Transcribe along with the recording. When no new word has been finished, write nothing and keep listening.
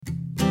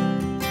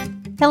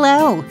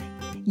Hello,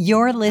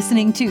 you're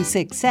listening to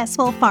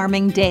Successful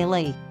Farming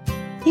Daily.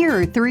 Here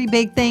are 3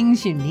 big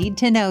things you need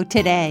to know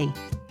today.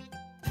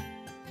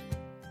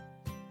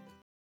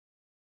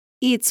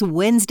 It's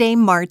Wednesday,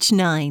 March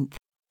 9th.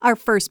 Our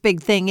first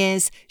big thing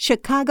is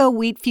Chicago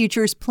wheat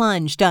futures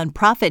plunged on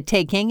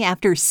profit-taking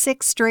after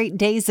 6 straight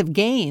days of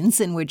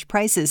gains in which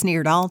prices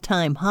neared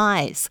all-time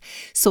highs.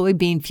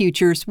 Soybean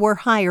futures were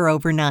higher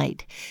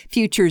overnight.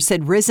 Futures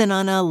had risen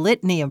on a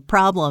litany of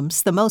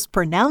problems, the most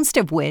pronounced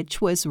of which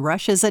was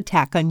Russia's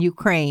attack on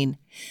Ukraine.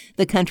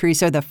 The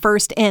countries are the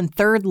first and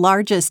third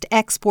largest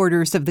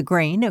exporters of the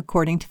grain,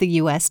 according to the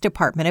U.S.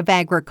 Department of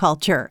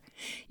Agriculture.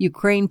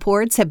 Ukraine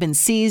ports have been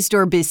seized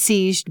or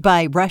besieged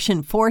by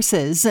Russian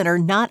forces and are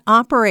not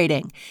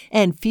operating,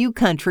 and few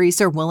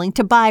countries are willing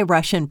to buy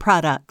Russian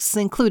products,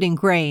 including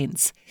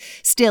grains.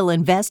 Still,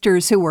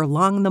 investors who were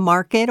long the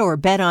market or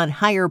bet on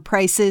higher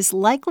prices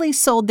likely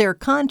sold their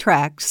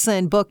contracts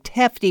and booked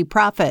hefty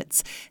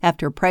profits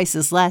after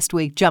prices last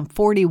week jumped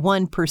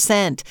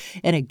 41%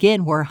 and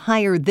again were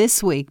higher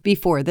this week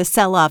before the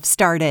sell-off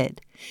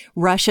started.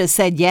 Russia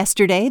said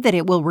yesterday that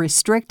it will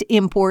restrict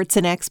imports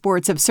and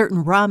exports of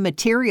certain raw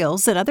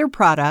materials and other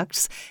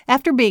products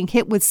after being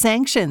hit with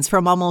sanctions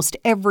from almost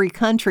every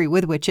country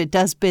with which it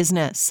does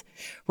business.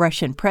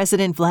 Russian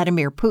President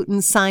Vladimir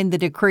Putin signed the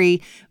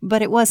decree,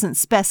 but it wasn't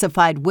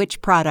specified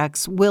which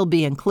products will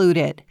be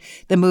included.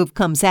 The move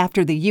comes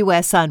after the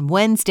U.S. on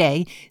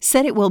Wednesday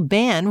said it will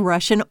ban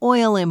Russian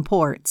oil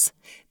imports.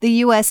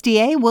 The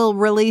USDA will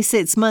release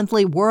its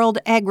monthly World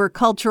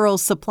Agricultural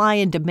Supply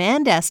and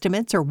Demand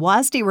Estimates, or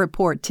WASDE,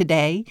 report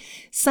today.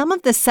 Some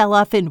of the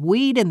sell-off in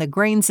wheat and the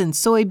grains and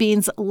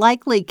soybeans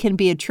likely can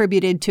be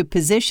attributed to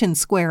position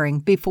squaring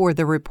before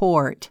the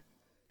report.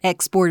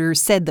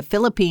 Exporters said the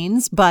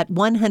Philippines bought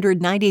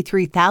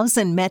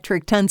 193,000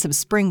 metric tons of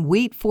spring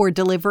wheat for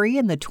delivery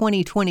in the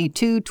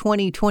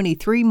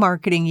 2022-2023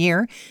 marketing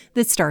year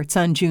that starts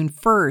on June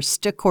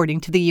 1st, according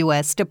to the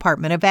U.S.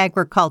 Department of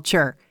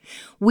Agriculture.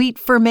 Wheat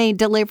for May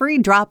delivery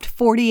dropped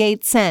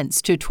 48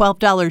 cents to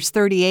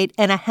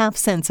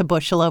 $12.38.5 a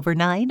bushel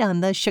overnight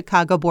on the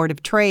Chicago Board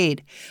of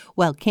Trade,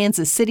 while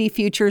Kansas City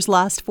futures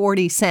lost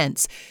 40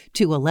 cents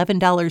to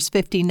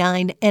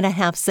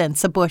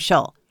 $11.59.5 a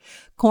bushel.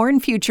 Corn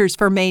futures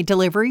for May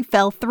delivery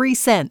fell 3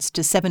 cents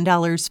to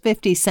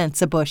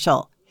 $7.50 a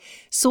bushel.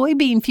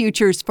 Soybean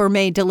futures for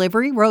May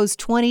delivery rose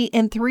 20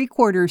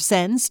 3/4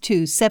 cents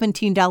to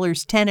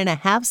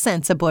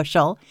 $17.10.5 a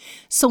bushel.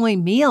 Soy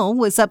meal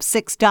was up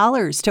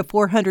 $6 to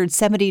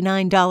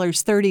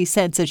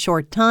 $479.30 a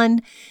short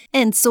ton,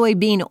 and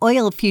soybean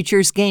oil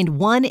futures gained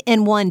 1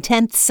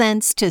 1/10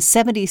 cents to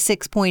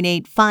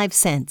 76.85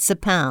 cents a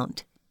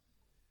pound.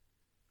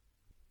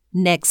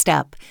 Next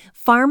up,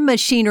 farm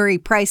machinery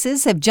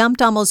prices have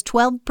jumped almost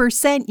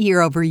 12% year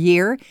over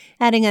year,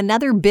 adding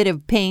another bit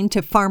of pain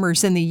to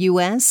farmers in the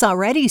U.S.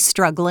 already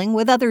struggling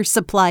with other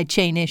supply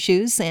chain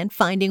issues and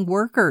finding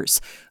workers,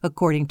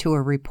 according to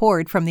a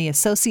report from the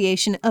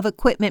Association of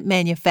Equipment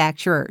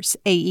Manufacturers,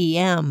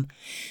 AEM.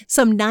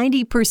 Some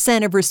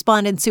 90% of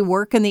respondents who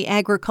work in the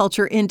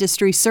agriculture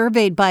industry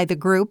surveyed by the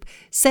group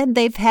said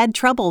they've had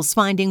troubles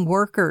finding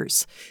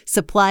workers.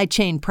 Supply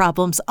chain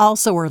problems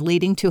also are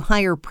leading to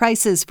higher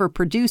prices for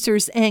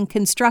producers and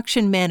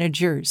construction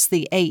managers,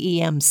 the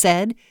AEM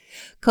said.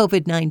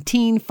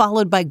 COVID-19,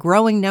 followed by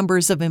growing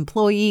numbers of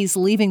employees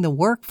leaving the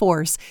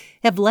workforce,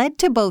 have led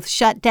to both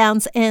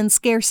shutdowns and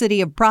scarcity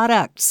of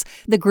products,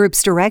 the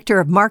group's director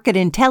of market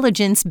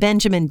intelligence,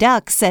 Benjamin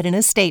Duck, said in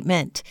a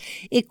statement.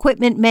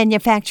 Equipment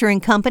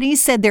manufacturing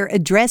companies said they're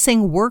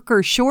addressing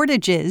worker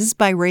shortages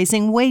by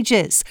raising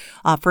wages,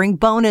 offering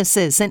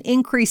bonuses, and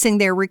increasing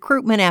their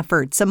recruitment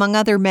efforts, among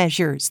other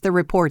measures, the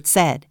report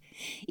said.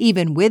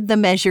 Even with the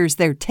measures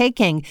they're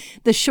taking,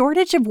 the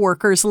shortage of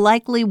workers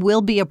likely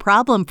will be a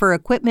problem for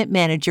equipment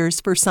managers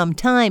for some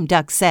time,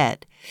 Duck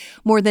said.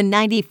 More than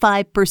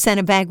 95%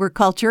 of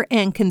agriculture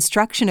and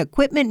construction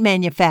equipment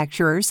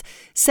manufacturers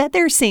said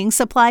they're seeing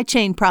supply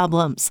chain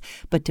problems,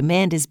 but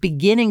demand is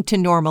beginning to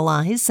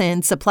normalize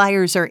and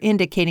suppliers are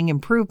indicating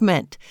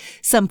improvement.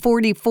 Some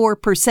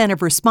 44%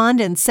 of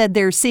respondents said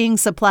they're seeing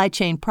supply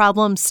chain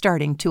problems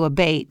starting to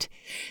abate.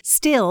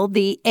 Still,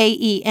 the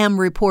AEM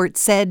report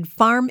said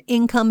farm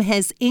income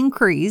has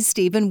increased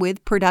even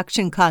with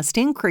production cost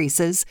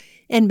increases,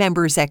 and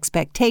members'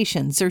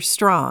 expectations are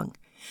strong.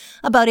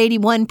 About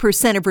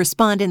 81% of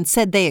respondents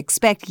said they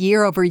expect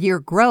year-over-year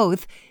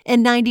growth,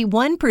 and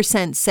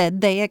 91%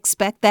 said they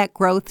expect that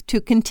growth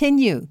to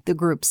continue, the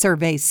group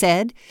survey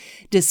said.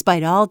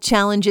 Despite all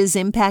challenges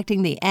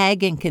impacting the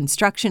ag and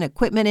construction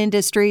equipment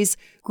industries,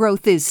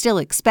 growth is still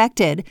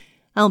expected,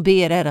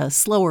 albeit at a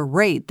slower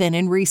rate than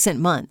in recent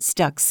months,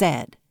 Duck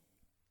said.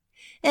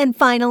 And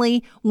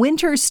finally,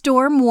 winter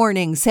storm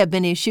warnings have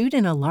been issued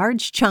in a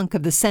large chunk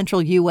of the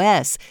central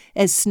U.S.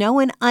 as snow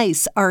and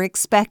ice are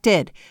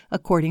expected,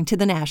 according to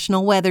the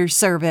National Weather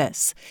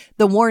Service.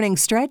 The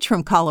warnings stretch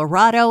from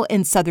Colorado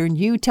and southern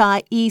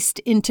Utah east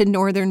into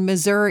northern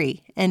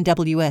Missouri,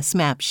 NWS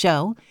maps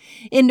show.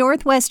 In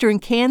northwestern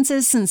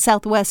Kansas and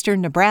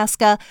southwestern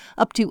Nebraska,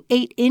 up to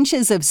 8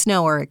 inches of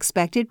snow are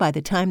expected by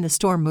the time the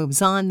storm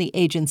moves on, the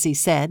agency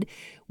said.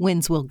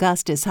 Winds will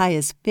gust as high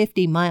as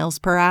 50 miles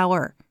per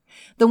hour.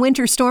 The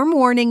winter storm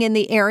warning in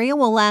the area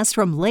will last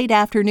from late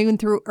afternoon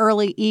through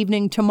early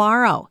evening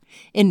tomorrow.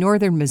 In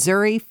northern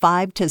Missouri,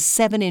 5 to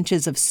 7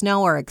 inches of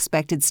snow are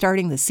expected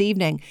starting this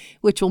evening,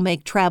 which will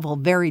make travel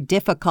very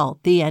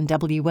difficult, the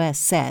NWS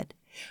said.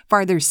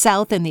 Farther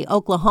south in the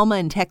Oklahoma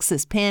and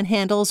Texas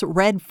panhandles,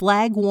 red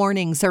flag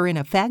warnings are in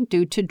effect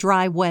due to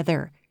dry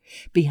weather.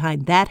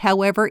 Behind that,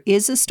 however,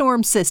 is a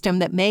storm system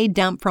that may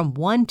dump from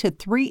 1 to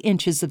 3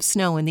 inches of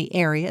snow in the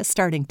area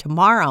starting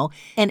tomorrow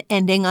and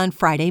ending on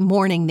Friday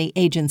morning, the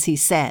agency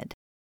said.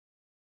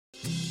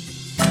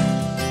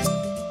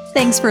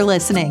 Thanks for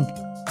listening.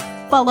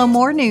 Follow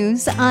more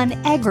news on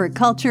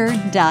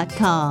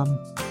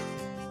agriculture.com.